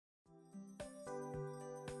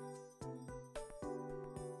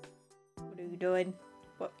doing?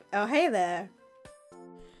 What? Oh, hey there.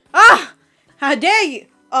 Ah! How dare you!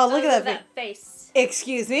 Oh, look at that face.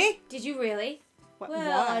 Excuse me? Did you really? What?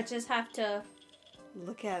 Well, I just have to...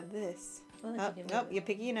 Look at this. Well, Oh, nope, you're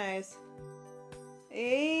picking your nose.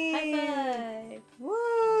 Hey. High five.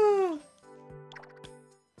 Woo!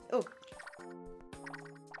 Oh.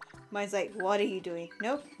 Mine's like, what are you doing?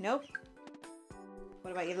 Nope, nope.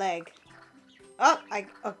 What about your leg? Oh,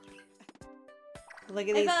 oh. Look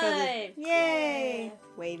at these presents. Yay! Yeah.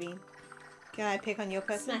 Waving. Can I pick on your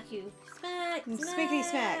person? Smack you. Smack! Smackity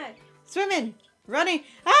smack. Swimming! Running!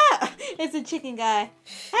 Ah! It's a chicken guy.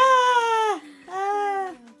 Ah!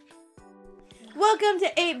 Ah! Welcome to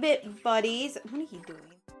 8-Bit Buddies. What are you doing?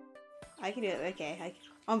 I can do it. Okay.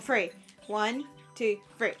 I'm free. 1, 2,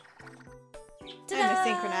 3. I'm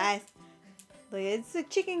synchronized. Look, it's a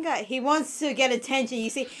chicken guy. He wants to get attention. You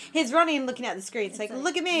see, he's running and looking at the screen. It's like,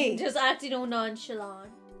 look at me. Just acting all nonchalant.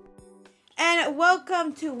 And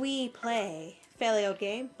welcome to We Play. Fairly old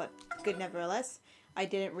game, but good nevertheless. I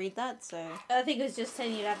didn't read that, so... I think it was just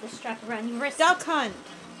telling you to have the strap around your wrist. Duck hunt!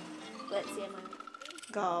 Let's see, am I...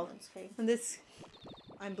 Go. And this...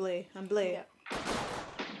 I'm blue. I'm blue. Yep.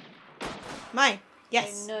 Mine!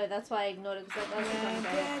 Yes! No, that's why I ignored it, because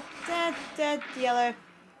Dead. Yellow.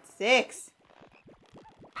 6.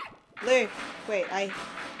 Blue. Wait,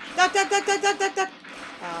 Duck!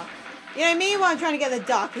 Oh. You know me while I'm trying to get the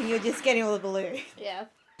duck and you're just getting all the blue. Yeah.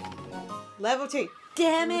 Level 2.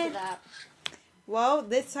 Damn Look it! at that. Well,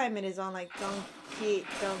 this time it is on like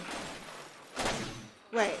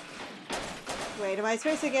Wait, am I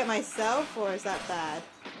supposed to get myself or is that bad?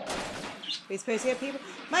 Are we supposed to get people?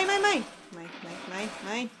 Mine! Mine! Shoot.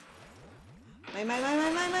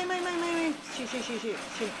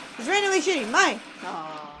 He's randomly shooting! Mine!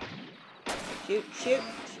 Aww. Shoot.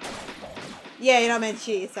 Yeah, you're not meant to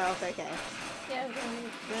shoot yourself, okay. Yeah,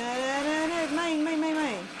 No,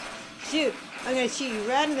 mine. Shoot! I'm gonna shoot you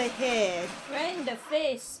right in the head. right in the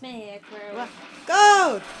face, smack, bro.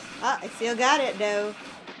 Gold! Oh, I still got it, though.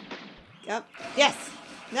 Yep. Yes!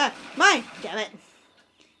 No, mine! Damn it.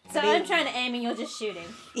 So I'm trying to aim and you're just shooting.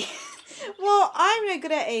 Well, I'm not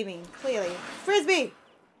good at aiming, clearly. Frisbee!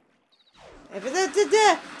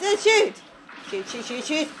 Shoot!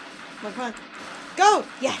 Shoot. Come on. Go!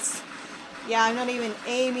 Yes! Yeah, I'm not even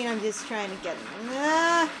aiming, I'm just trying to get it.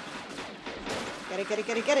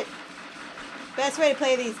 Get it. Best way to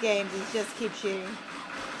play these games is just keep shooting.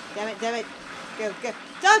 Damn it. Go.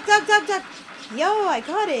 Duck! Yo, I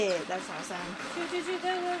got it! That's awesome. Shoot,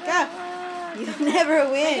 Go! You never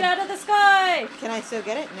win! Take it out of the sky! Can I still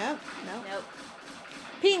get it? No. Nope.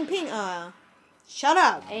 Ping! Shut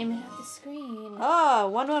up! Aim at the screen. Oh,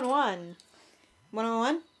 1-1-1.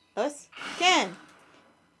 1-1-1? Us? Can!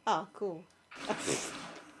 Oh, cool.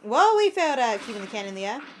 Well, we failed at keeping the can in the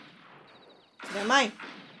air. Never mind.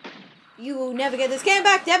 You will never get this can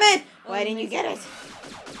back, damn it! Why didn't you get it?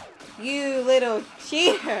 You little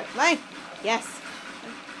cheater! Mine! Yes!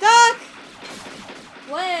 Duck!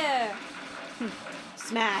 Where?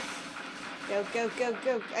 Smack! Go!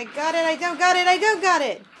 I got it! I don't got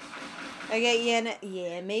it! Okay,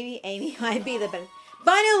 yeah, maybe Amy might be the better.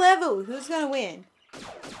 Final level! Who's gonna win?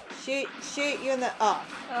 Shoot, you're in the... Oh,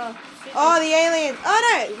 the aliens! Oh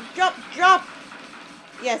no! Drop!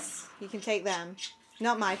 Yes, you can take them.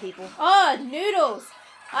 Not my people. Oh, noodles!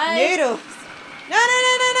 Noodles! No!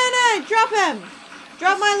 Drop him!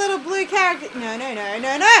 Drop my little blue character. No!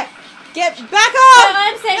 Get back off! No,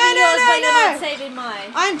 I'm saving yours, but you're not saving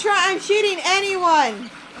mine. I'm shooting anyone! I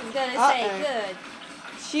was gonna say, good.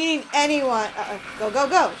 Shooting anyone.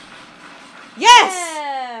 Go! Yes!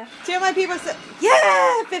 Yeah! 2 of my people said,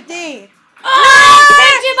 yeah! 15! Oh, I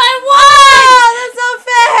picked you by 1! Oh, that's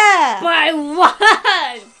unfair! By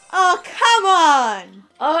 1! Oh, come on!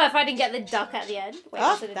 Oh, if I didn't get the duck at the end. Wait,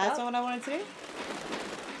 That's not what I wanted to do.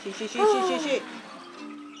 Shoot.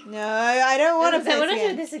 No, I don't want to play We're this not doing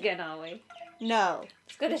again. this again, are we? No.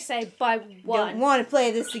 It's going to say by 1. Don't want to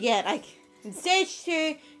play this again. In stage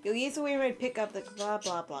 2, you'll use the wing to pick up the blah,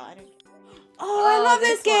 blah, blah. I love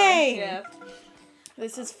this game! Yeah.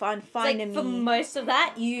 This is fun Like, finding me. for most of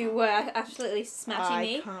that, you were absolutely smashing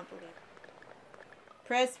me. I can't believe it.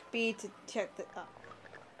 Press B to check the...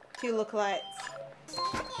 2 lookalikes.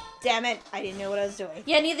 Damn it, I didn't know what I was doing.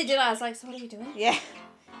 Yeah, neither did I. I was like, so what are you doing? Yeah.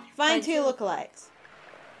 Find 2 lookalikes.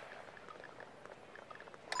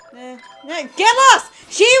 No, get lost!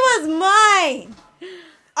 She was mine!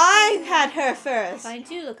 I had her first. Find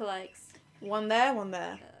 2 lookalikes. One there.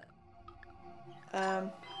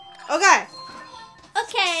 Okay.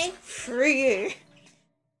 Okay. For you.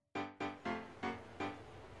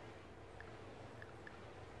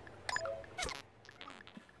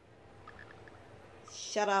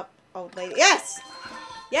 Shut up, old lady. Yes!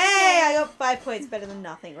 Yay! I got 5 points, better than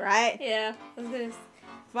nothing, right? Yeah. I was gonna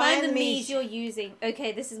find the Miis you're using.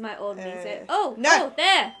 Okay, this is my old Miis. Oh, no. Oh,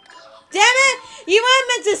 there. Damn it! You weren't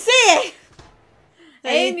meant to see it!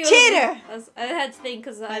 You cheater! I had to think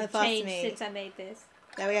because I've changed me. since I made this.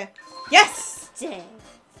 There we go. Yes! Damn.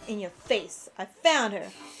 In your face. I found her.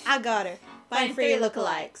 I got her. Find 3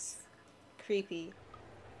 lookalikes. Creepy.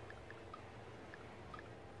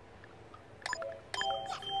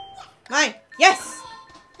 Mine. Yes!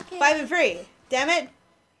 Okay. 5 and 3. Damn it.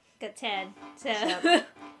 Got 10. So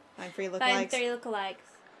Find 3 lookalikes. find 3 lookalikes.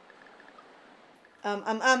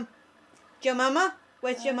 Joe Mama?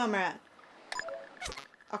 Where's Joe Mama at?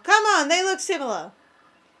 Oh, come on. They look similar.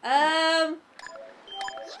 Back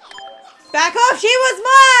off! She was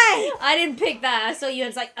mine! I didn't pick that. I saw you and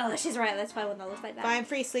it's like, oh, she's right. Let's find one that looks like that. Find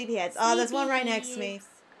 3 sleepyheads. Oh, there's one right next to me.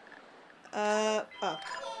 Oh.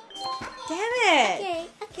 Damn it!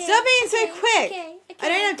 Okay. Stop being so quick! Okay. I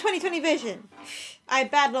don't have 20/20 vision. I have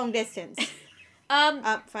bad long distance.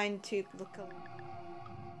 Find 2 lookalikes.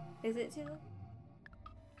 Is it 2?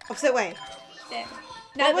 Opposite way. There.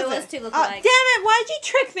 No, there was 2 Oh, lookalikes. damn it! Why'd you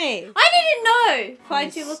trick me? I didn't know!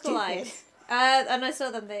 Find 2 You lookalikes. stupid. And I saw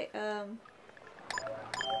them,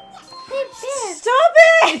 Stop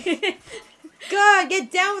it! God,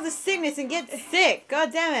 get down with the sickness and get sick.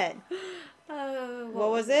 God damn it. What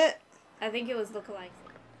was it? I think it was lookalikes.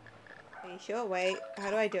 Are you sure? Wait. How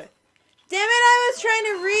do I do it? Damn it, I was trying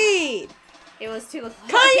to read. It was 2 lookalikes.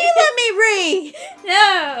 Can't you let me read?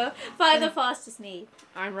 No! Find the fastest me.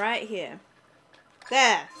 I'm right here.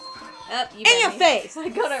 There. You In your face. I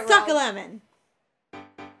got it Suck a wrong. lemon.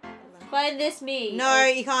 Find this me. No,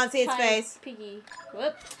 you can't see its Tiny face. Piggy.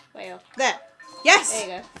 Whoop. Way off. There. Yes. There you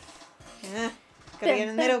go. Yeah. Gotta get in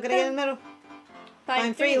the middle. Gotta get in the middle.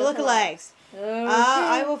 Find 3 lookalikes. lookalikes. Okay.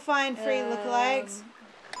 I will find 3 lookalikes.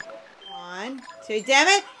 1, 2. Damn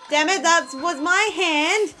it! Damn it! That was my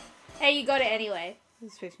hand. Hey, you got it anyway.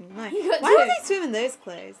 Who's switching mine? You got Why 2. do they swim in those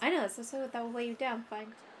clothes? I know, so that will weigh you down.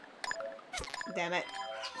 Fine. Damn it!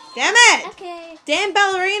 Damn it! Okay. Damn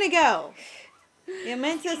ballerina girl! You're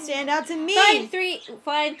meant to stand out to me.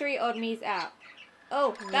 Find 3 odd me's out.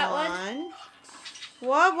 Oh, that one.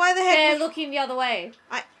 What? Why the heck? They're looking the other way.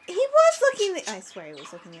 He was looking. I swear he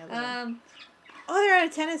was looking the other way. Oh, they're at a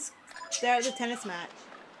tennis. They're at the tennis match.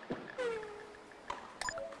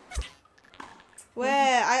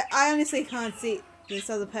 Where? I honestly can't see this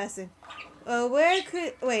other person. Oh, where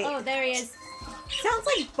could? Wait. Oh, there he is. Sounds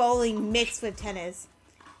like bowling mixed with tennis.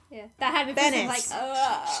 Yeah, that had me feeling like,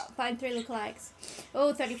 find 3 lookalikes.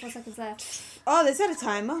 Oh, 34 seconds left. Oh, there's not a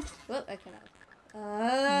timer. Whoop, okay.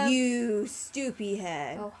 You stoopy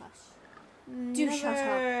head. Oh, hush. Do shut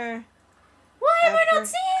up. Why am I not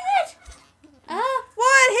seeing it?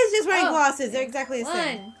 What? He's just wearing glasses. They're exactly the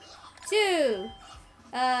same. 1, 2.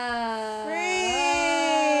 3.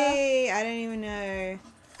 I don't even know.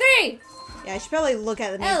 3. Yeah, I should probably look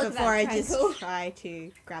at the names look at before that I just triangle. try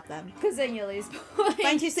to grab them. Because then you'll lose points.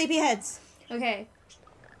 Find 2 sleepy heads. Okay.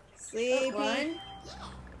 Sleepy. 1.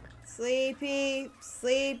 Sleepy.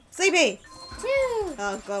 Sleepy. 2.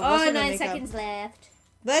 Oh, God. Oh, 9 seconds left.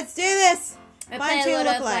 Let's do this. I Find 2 play a lot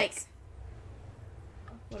of, lookalikes.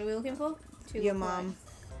 What are we looking for? 2 Your lookalikes. mom.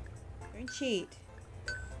 Don't cheat.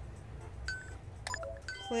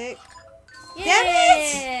 Click. Yeah!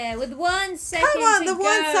 Damn it! With 1 second Come on, to the go.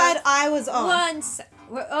 one side I was on.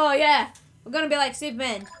 Oh, yeah. We're going to be like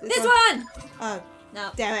Superman. This one! Oh,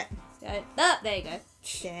 No. damn it. Oh, there you go. Way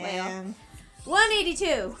off. Damn.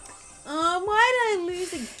 182. Oh, why did I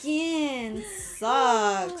lose again?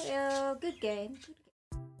 Sucks. Oh, good game.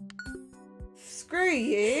 Screw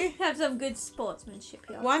you. Have some good sportsmanship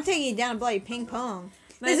here. Well, I'm taking you down to bloody ping pong.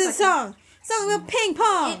 Most This is a song. Song about ping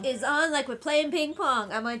pong. It is on like we're playing ping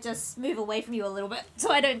pong. I might just move away from you a little bit so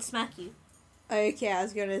I don't smack you. Okay, I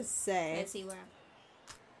was gonna say. Let's see where I'm.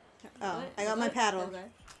 Oh, I got my paddle. Okay.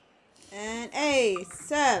 And a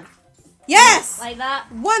serve. Yes. Like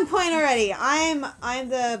that. 1 point already. I'm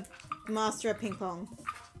the master of ping pong.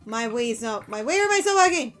 My Wii remote's not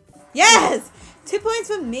working. Yes. 2 points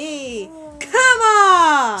for me. Come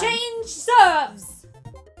on. Change serves.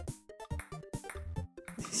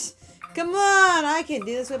 Come on, I can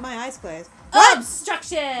do this with my eyes closed. What?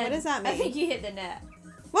 Obstruction. What does that mean? I think you hit the net.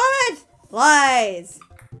 What? Lies.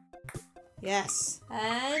 Yes.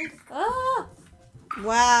 And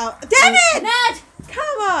Wow. Damn it! net.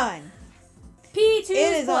 Come on. P2. It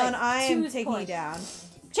is on. I am taking you down.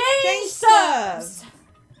 Change serves.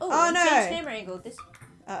 Oh, no. Change camera angle. This.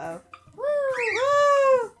 Uh-oh. Woo.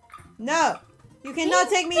 Woo! No. You cannot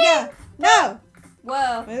take me down. No. Whoa.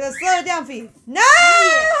 I'm going to slow it down for you. No!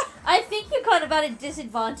 Yeah. I think you're kind of at a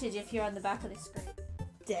disadvantage if you're on the back of the screen.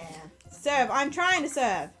 Damn. Serve. I'm trying to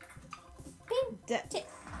serve. Bing.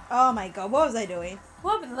 Oh my god, what was I doing?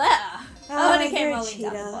 What was that? Oh, and it came you're a rolling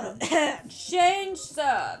down the cheater. bottom. Change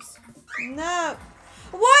serves. No.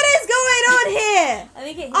 What is going on here? I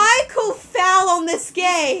think it I call foul on this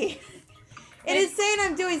game. It is saying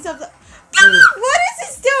I'm doing something. What is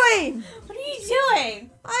this doing? What are you doing?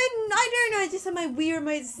 I don't know. It's just on my Wii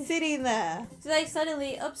remote sitting there. It's like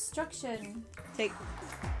suddenly obstruction. Take.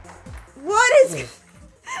 What is?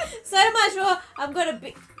 So much more. I'm gonna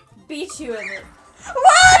beat you in it.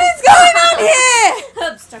 What is going on here?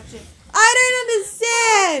 Obstruction. I don't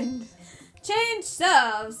understand. Change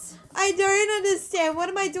serves. I don't understand. What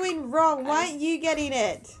am I doing wrong? Why aren't you getting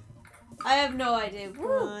it? I have no idea.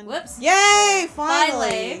 Woo. Whoops. Yay! Finally.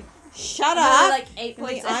 Finally. Shut I'm up. like 8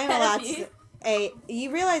 points ahead of you. 8.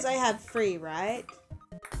 You realize I have 3, right?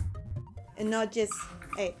 And not just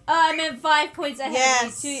 8. Oh, I meant 5 points ahead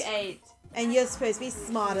of you to 8. And you're supposed to be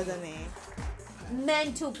smarter than me.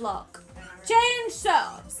 Mental block. Change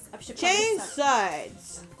serves. Change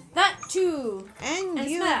sides. That too. And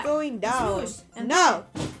you're smack. going down. Swoosh. And No.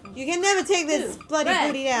 You can never take this blue, bloody red,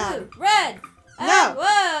 booty down. Blue, red. No.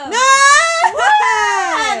 Whoa. No!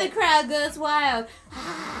 And the crowd goes wild.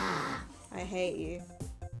 I hate you.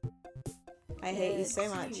 I hate you so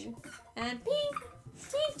much. And ping.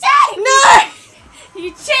 Ting, No! you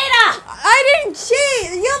cheater! I didn't cheat!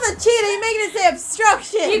 You're the cheater! You're making it say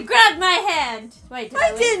obstruction! You grabbed my hand. Wait, did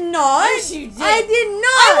I win? did not! Yes, you did. I did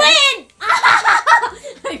not! I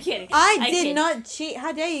win! I'm kidding. I did not cheat.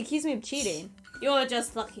 How dare you accuse me of cheating? You're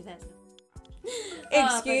just lucky then.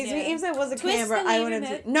 Excuse me, even if there was a Twist camera, the I lever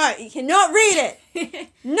wouldn't. remote. No, you cannot read it!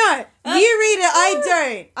 No! You read it, I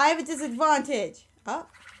don't! I have a disadvantage. Oh.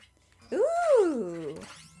 Ooh.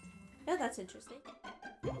 Oh, that's interesting.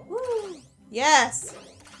 Woo. Yes.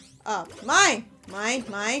 Oh, mine. Mine.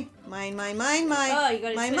 Oh, you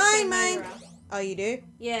gotta mine, twist the mine. motor around. Oh, you do?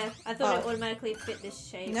 Yeah, I thought it automatically fit this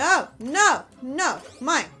shape. No.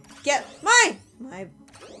 Mine. Get mine.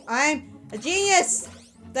 I'm a genius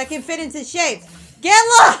that can fit into shape. Get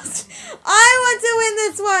lost. I want to win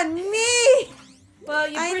this one. Me. Well,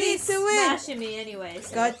 you're I pretty need to win. smashing me anyway.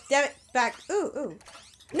 So. God damn it. Back. Ooh.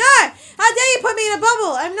 No. How dare you put me in a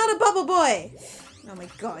bubble? I'm not a bubble boy. Oh my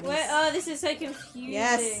god. Wait, oh, this is so confusing.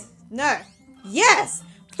 Yes. No. Yes.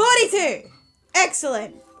 42.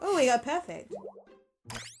 Excellent. Oh, we got perfect.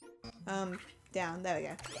 Down. There we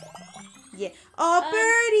go. Yeah. Oh,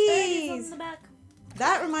 birdies. Birdies on the back.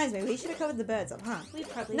 That reminds me. We should have covered the birds up, huh? We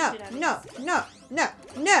probably No. should have. No.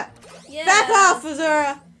 Yeah. Back off,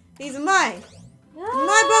 Azura. These are mine.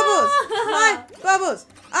 My bubbles.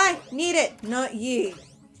 I need it, not you.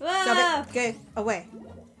 Stop it. Go away.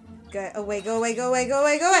 Go away.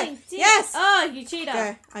 Ding, ding. Yes. Oh, you cheater.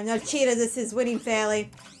 Go. I'm not a cheater. This is winning fairly.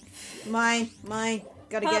 Mine.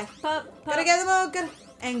 Gotta Gotta get them all.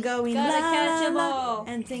 And going Gotta la catch la 'em la all.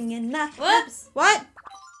 and singing la. Whoops. What?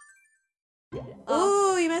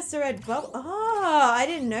 Oh. Ooh, you missed a red bubble. Oh, I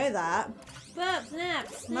didn't know that. Snap.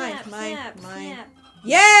 Mine. Snap.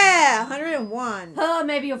 Yeah, 101. Oh,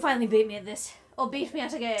 maybe you'll finally beat me at this. Or beat me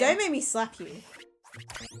at a game. Don't make me slap you.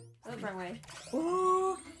 Oh, wrong way.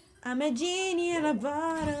 Ooh, I'm a genie in a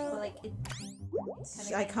bottle. Or like it,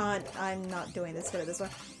 I can't. I'm not doing this. Go to this one.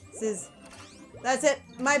 That's it.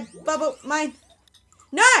 My bubble. Mine.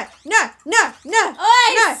 No. Oi!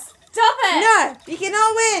 Stop it! No. You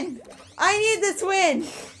cannot win. I need this win.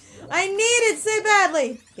 I need it so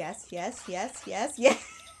badly. Yes. Yes.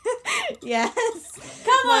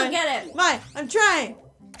 Come on, get it. Mine. I'm trying.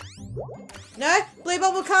 No. Blue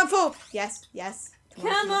bubble can't fall. Yes.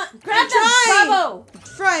 Come on. Grab the bubble. I'm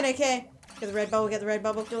trying, okay. Get the red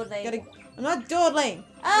bubble. Dawdling. I'm not dawdling.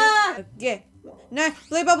 Ah! Yeah. No,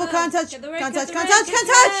 blue bubble can't touch. Get the red, Can't get touch. the Can't red, touch. get Can't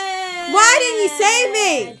the touch. red. Why didn't you save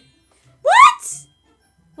me? What?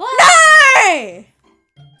 What?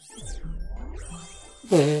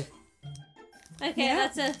 No! Okay, Yeah.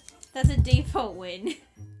 that's a default win.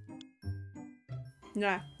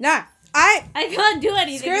 No. I can't do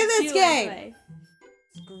anything. Screw It's this you game. anyway.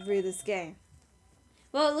 Screw this game.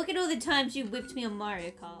 Well, look at all the times you whipped me on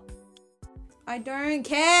Mario Kart. I don't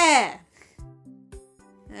care.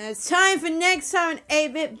 It's time for next time an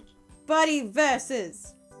 8-bit buddy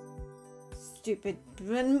versus. Stupid.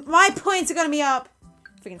 My points are gonna be up.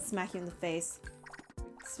 Freaking smack you in the face.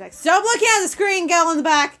 Stop looking at the screen, girl in the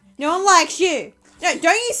back. No one likes you. No,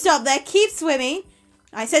 don't you stop there. Keep swimming.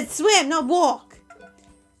 I said swim, not walk.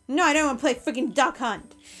 No, I don't want to play freaking duck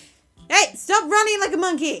hunt. Hey, stop running like a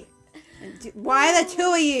monkey. Why are there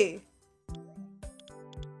two of you?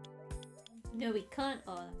 No, we can't.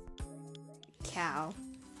 Oh. Cow.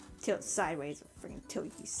 Tilt sideways. Freaking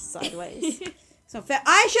tilt you sideways. It's not fair.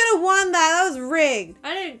 I should have won that. That was rigged.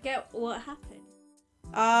 I didn't get what happened.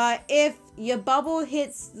 If your bubble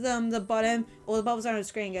hits the bottom, or the bubbles on the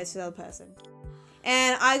screen goes to the other person.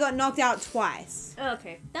 And I got knocked out twice.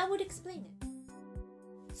 Okay, that would explain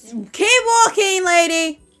it. Keep walking,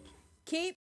 lady. Keep